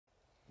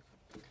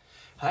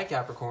Hi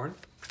Capricorn,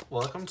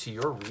 welcome to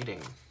your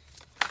reading.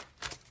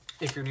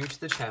 If you're new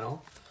to the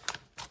channel,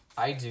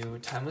 I do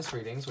timeless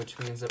readings, which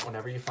means that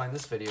whenever you find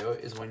this video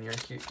is when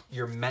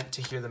you're meant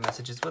to hear the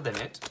messages within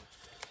it.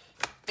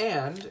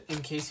 And in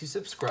case you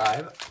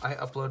subscribe, I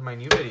upload my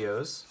new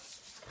videos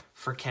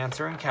for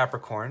Cancer and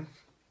Capricorn.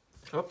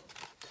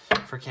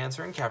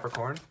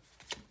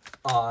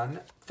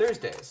 On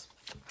Thursdays.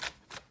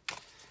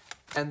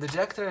 And the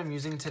deck that I'm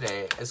using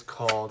today is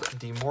called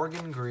the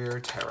Morgan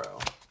Greer Tarot.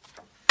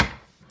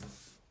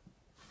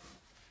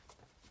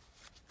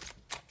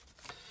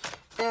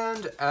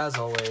 And as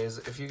always,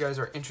 if you guys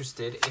are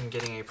interested in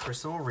getting a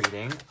personal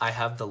reading, I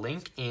have the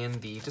link in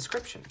the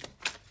description.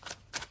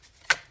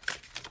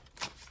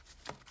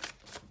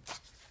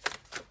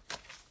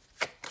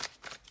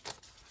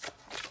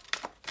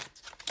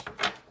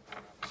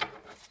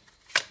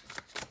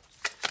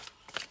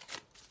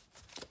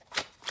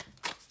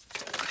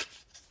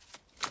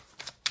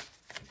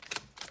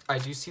 I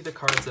do see the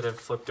cards that have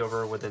flipped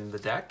over within the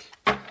deck.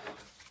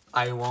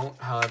 I won't,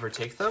 however,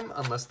 take them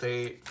unless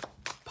they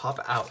pop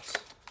out,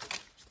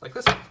 like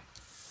this one.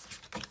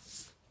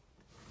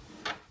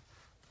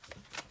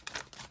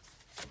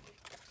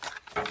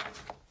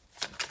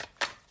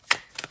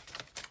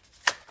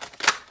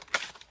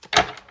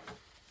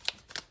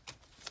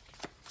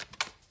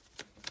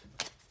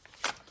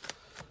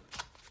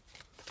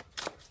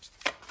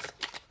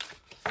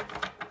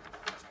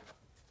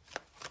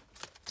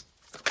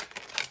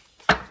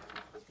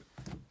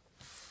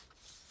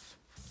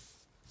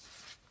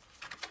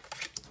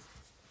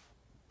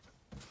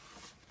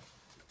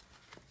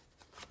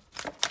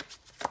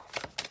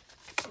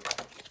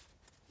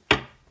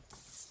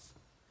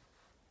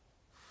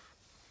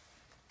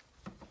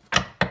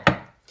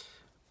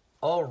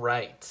 All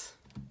right.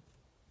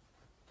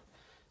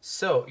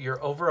 So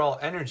your overall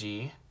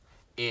energy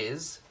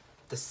is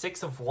the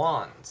Six of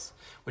Wands,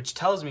 which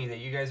tells me that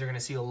you guys are going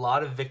to see a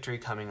lot of victory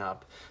coming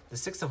up. The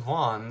Six of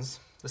Wands,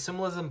 the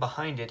symbolism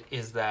behind it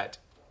is that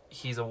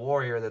he's a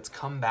warrior that's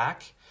come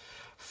back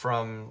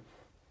from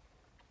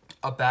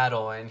a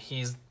battle, and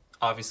he's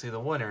obviously the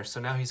winner. So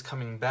now he's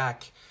coming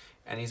back,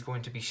 and he's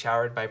going to be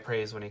showered by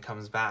praise when he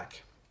comes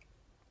back.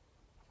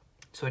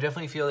 So I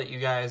definitely feel that you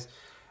guys,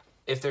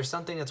 if there's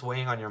something that's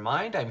weighing on your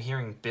mind, I'm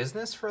hearing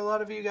business for a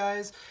lot of you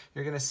guys.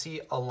 You're going to see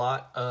a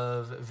lot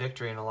of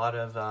victory and a lot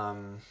of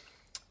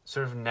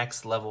sort of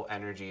next level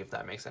energy, if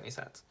that makes any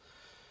sense.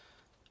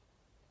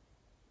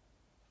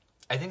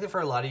 I think that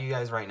for a lot of you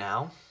guys right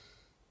now,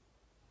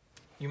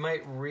 you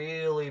might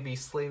really be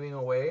slaving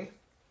away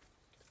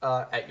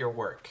at your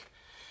work,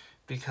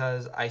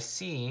 because I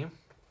see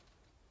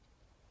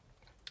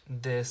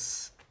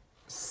this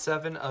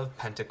Seven of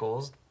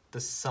Pentacles,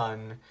 the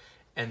Sun,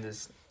 and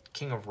this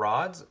King of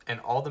Rods,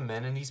 and all the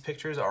men in these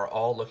pictures are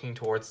all looking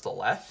towards the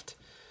left.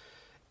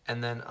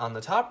 And then on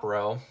the top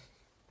row,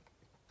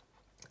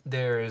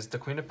 there's the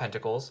Queen of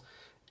Pentacles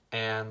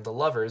and the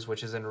Lovers,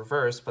 which is in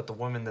reverse, but the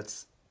woman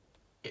that's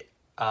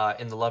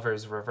in the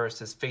Lovers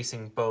reverse is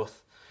facing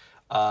both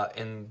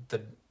in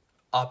the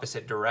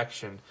opposite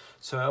direction.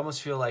 So I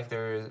almost feel like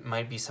there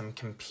might be some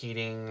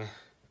competing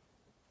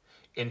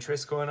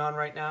interests going on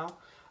right now.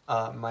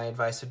 My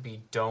advice would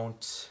be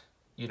don't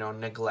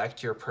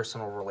neglect your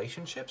personal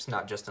relationships,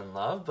 not just in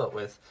love, but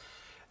with,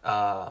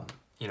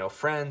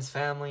 friends,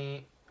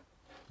 family,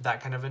 that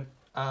kind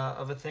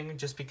of a thing.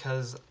 Just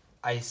because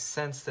I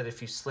sense that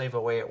if you slave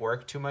away at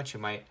work too much,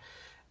 you might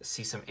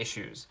see some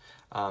issues,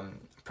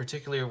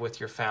 particularly with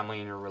your family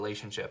and your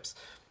relationships.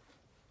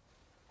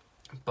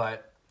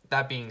 But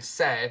that being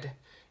said,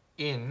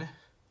 in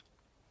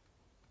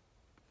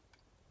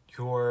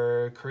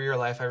your career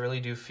life, I really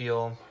do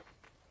feel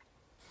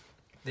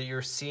that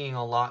you're seeing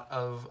a lot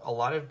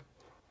of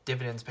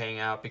dividends paying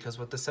out, because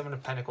with the Seven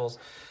of Pentacles,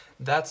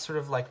 that's sort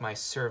of like my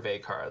survey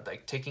card,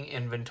 like taking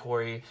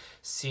inventory,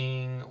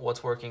 seeing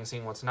what's working,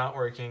 seeing what's not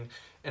working.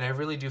 And I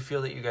really do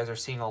feel that you guys are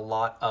seeing a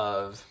lot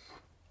of,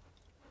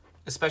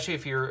 especially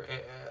if you're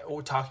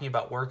talking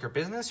about work or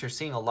business, you're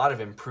seeing a lot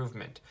of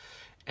improvement.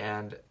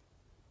 And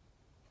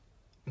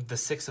the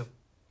Six of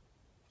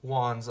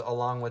Wands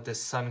along with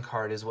this Sun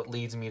card is what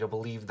leads me to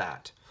believe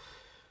that.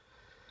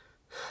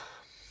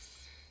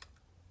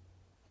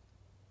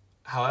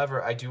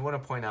 However, I do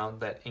want to point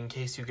out that in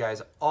case you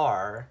guys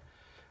are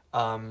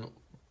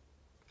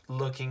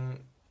looking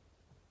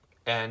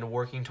and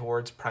working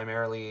towards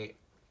primarily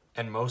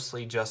and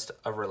mostly just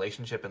a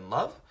relationship in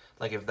love,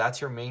 like if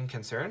that's your main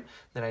concern,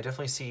 then I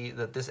definitely see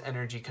that this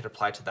energy could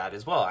apply to that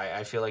as well.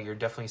 I feel like you're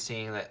definitely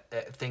seeing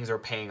that things are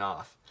paying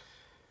off.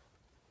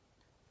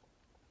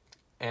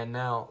 And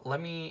now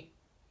let me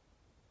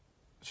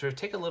sort of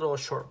take a little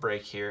short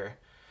break here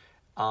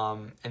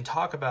and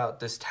talk about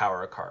this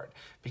Tower card,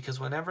 because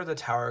whenever the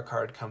Tower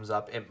card comes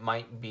up, it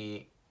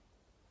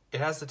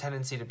has the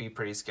tendency to be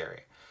pretty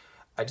scary.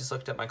 I just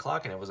looked at my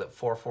clock and it was at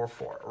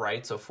 444,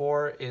 right? So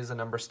 4 is a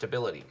number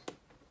stability.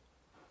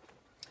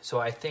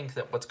 So I think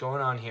that what's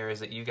going on here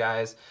is that you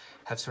guys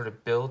have sort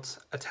of built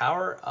a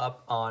tower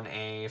up on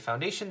a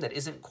foundation that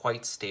isn't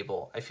quite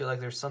stable. I feel like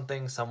there's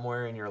something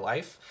somewhere in your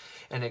life,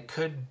 and it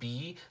could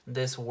be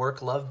this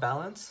work-life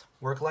balance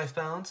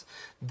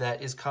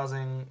that is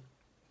causing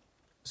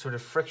sort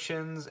of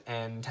frictions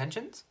and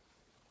tensions.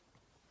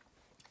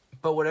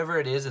 But whatever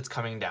it is, it's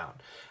coming down.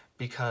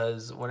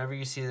 Because whenever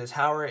you see the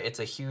tower, it's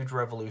a huge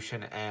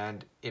revolution,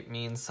 and it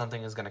means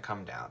something is going to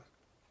come down.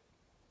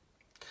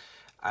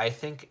 I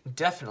think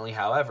definitely,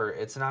 however,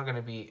 it's not going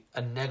to be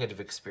a negative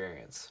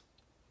experience.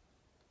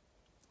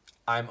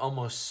 I'm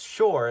almost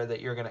sure that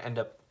you're going to end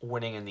up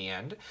winning in the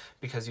end,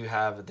 because you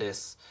have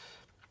this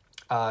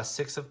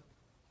Six of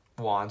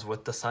Wands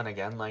with the Sun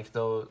again. Like,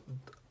 though,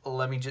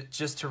 let me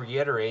just to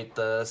reiterate,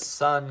 the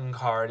Sun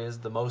card is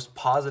the most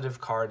positive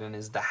card and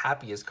is the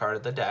happiest card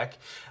of the deck,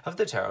 of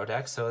the tarot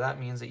deck. So that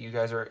means that you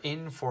guys are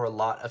in for a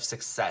lot of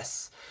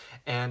success.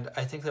 And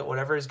I think that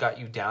whatever has got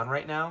you down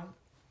right now,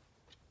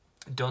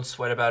 don't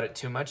sweat about it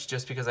too much,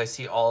 just because I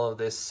see all of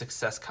this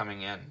success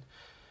coming in.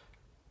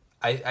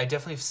 I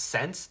definitely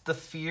sense the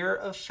fear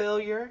of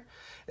failure,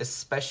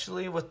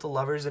 especially with the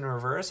Lovers in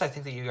reverse. I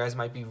think that you guys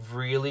might be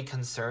really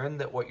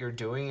concerned that what you're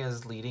doing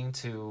is leading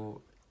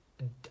to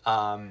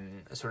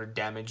sort of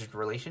damaged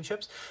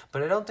relationships.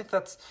 But I don't think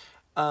that's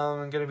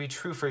going to be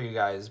true for you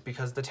guys,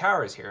 because the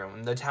Tower is here.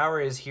 And the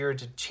Tower is here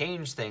to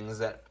change things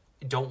that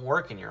don't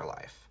work in your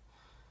life.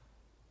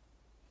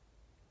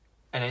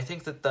 And I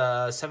think that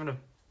the Seven of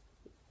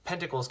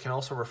Pentacles can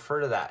also refer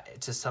to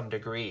that to some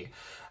degree.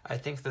 I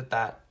think that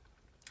that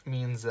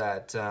means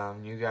that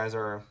you guys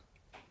are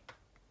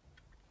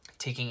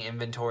taking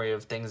inventory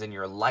of things in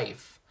your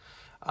life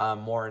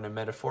more in a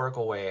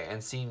metaphorical way,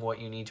 and seeing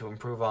what you need to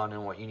improve on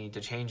and what you need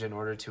to change in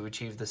order to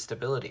achieve the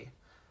stability.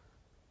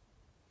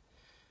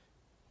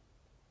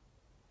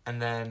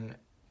 And then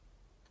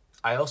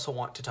I also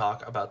want to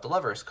talk about the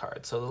Lovers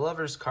card. So the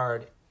Lovers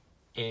card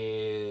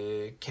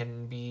is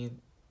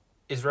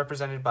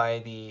represented by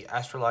the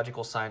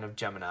astrological sign of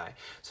Gemini.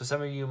 So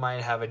some of you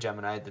might have a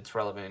Gemini that's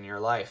relevant in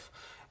your life.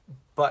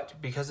 But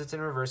because it's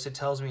in reverse, it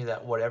tells me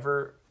that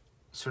whatever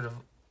sort of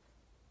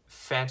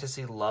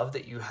fantasy love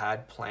that you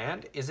had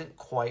planned isn't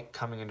quite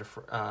coming into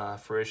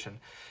fruition.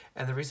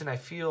 And the reason I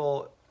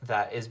feel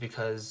that is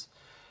because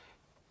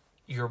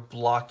you're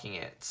blocking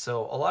it.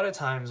 So a lot of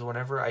times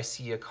whenever I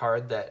see a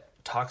card that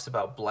talks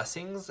about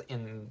blessings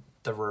in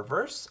the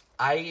reverse,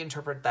 I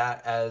interpret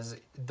that as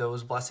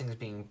those blessings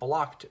being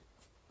blocked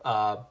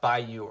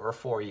by you or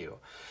for you.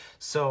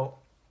 So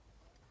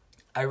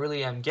I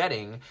really am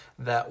getting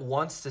that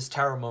once this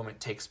Tower moment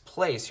takes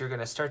place, you're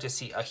going to start to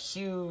see a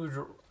huge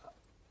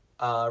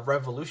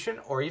revolution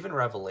or even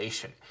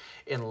revelation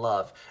in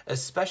love,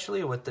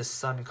 especially with this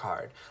Sun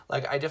card.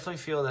 Like, I definitely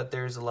feel that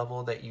there's a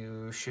level that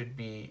you should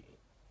be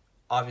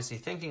obviously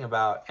thinking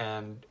about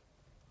and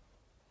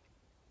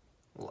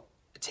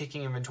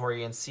taking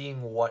inventory and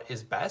seeing what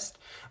is best,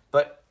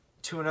 but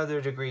to another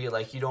degree,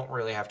 like, you don't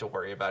really have to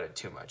worry about it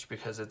too much,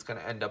 because it's going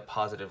to end up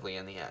positively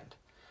in the end.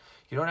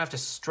 You don't have to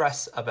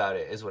stress about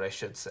it, is what I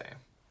should say.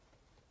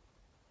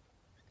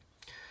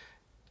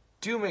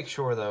 Do make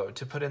sure, though,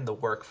 to put in the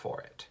work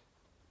for it.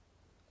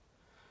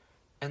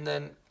 And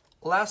then,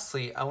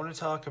 lastly, I want to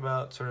talk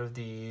about sort of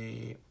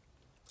the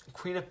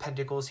Queen of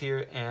Pentacles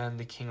here and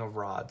the King of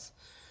Rods.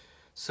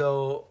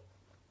 So,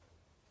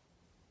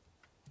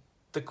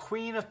 the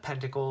Queen of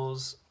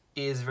Pentacles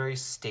is very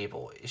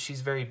stable.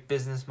 She's very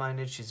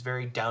business-minded. She's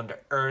very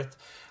down-to-earth.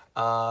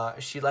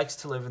 She likes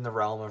to live in the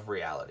realm of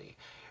reality.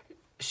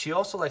 She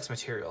also likes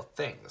material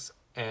things,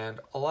 and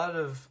a lot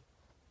of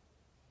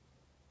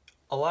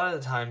the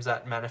times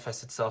that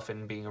manifests itself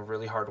in being a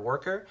really hard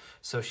worker,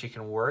 so she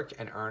can work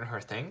and earn her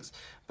things.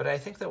 But I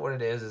think that what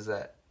it is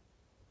that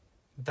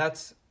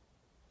that's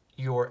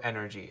your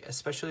energy,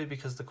 especially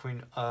because the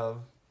Queen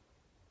of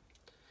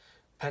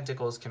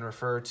Pentacles can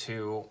refer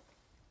to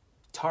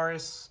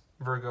Taurus,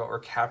 Virgo, or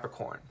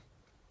Capricorn,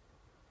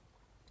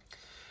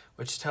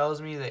 which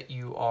tells me that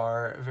you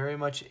are very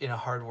much in a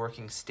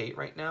hard-working state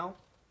right now.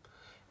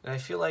 And I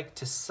feel like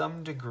to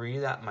some degree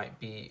that might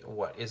be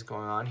what is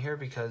going on here,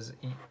 because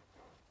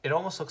it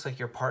almost looks like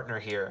your partner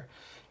here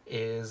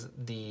is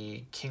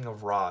the King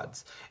of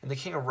Rods. And the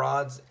King of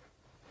Rods,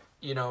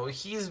 you know,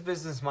 he's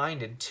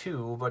business-minded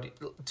too, but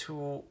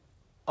to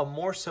a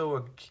more so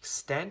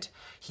extent,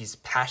 he's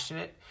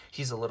passionate,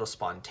 he's a little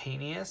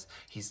spontaneous,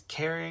 he's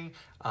caring,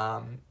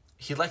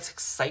 he likes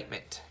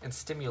excitement and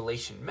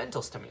stimulation,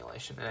 mental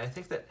stimulation. And I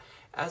think that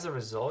as a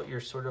result,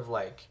 you're sort of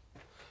like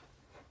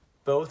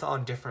both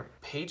on different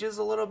pages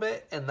a little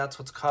bit, and that's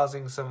what's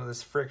causing some of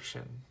this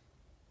friction.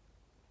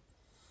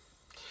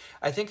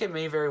 I think it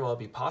may very well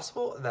be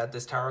possible that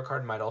this Tower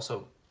card might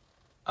also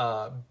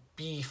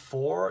be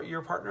for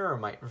your partner, or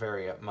might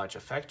very much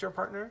affect your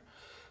partner.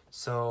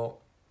 So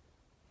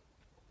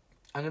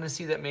I'm going to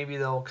see that maybe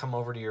they'll come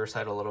over to your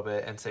side a little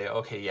bit and say,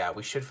 okay, yeah,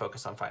 we should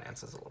focus on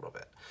finances a little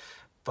bit.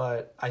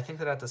 But I think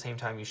that at the same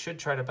time, you should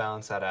try to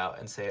balance that out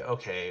and say,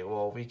 okay,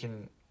 well, we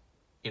can,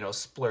 you know,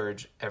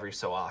 splurge every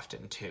so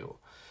often too.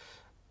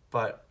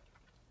 But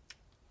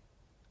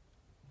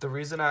The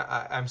reason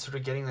I'm sort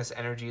of getting this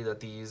energy that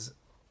these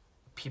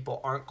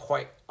people aren't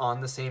quite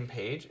on the same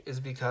page is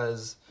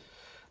because,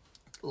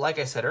 like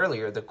I said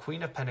earlier, the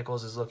Queen of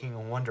Pentacles is looking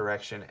in one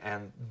direction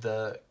and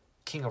the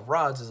King of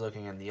Rods is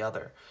looking in the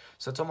other.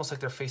 So it's almost like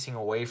they're facing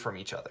away from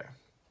each other.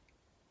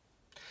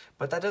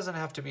 But that doesn't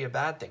have to be a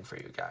bad thing for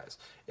you guys.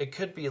 It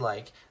could be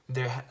like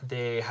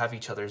they have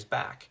each other's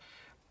back.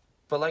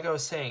 But like I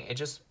was saying, it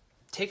just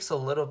takes a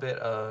little bit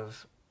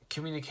of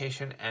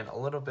communication and a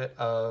little bit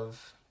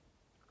of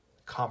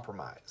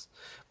compromise.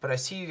 But I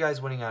see you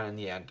guys winning out in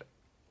the end.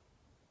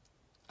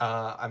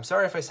 I'm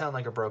sorry if I sound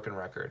like a broken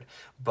record,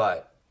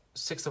 but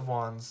Six of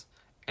Wands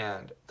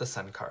and the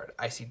Sun card,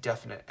 I see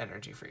definite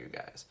energy for you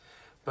guys.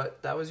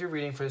 But that was your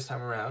reading for this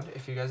time around.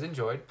 If you guys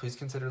enjoyed, please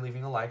consider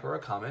leaving a like or a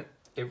comment.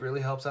 It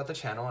really helps out the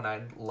channel, and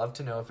I'd love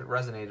to know if it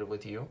resonated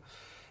with you.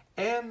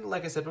 And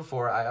like I said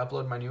before, I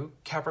upload my new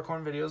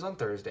Capricorn videos on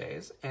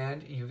Thursdays,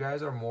 and you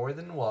guys are more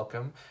than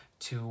welcome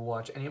to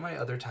watch any of my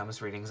other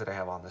timeless readings that I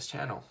have on this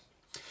channel.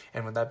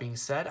 And with that being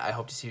said, I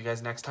hope to see you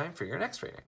guys next time for your next reading.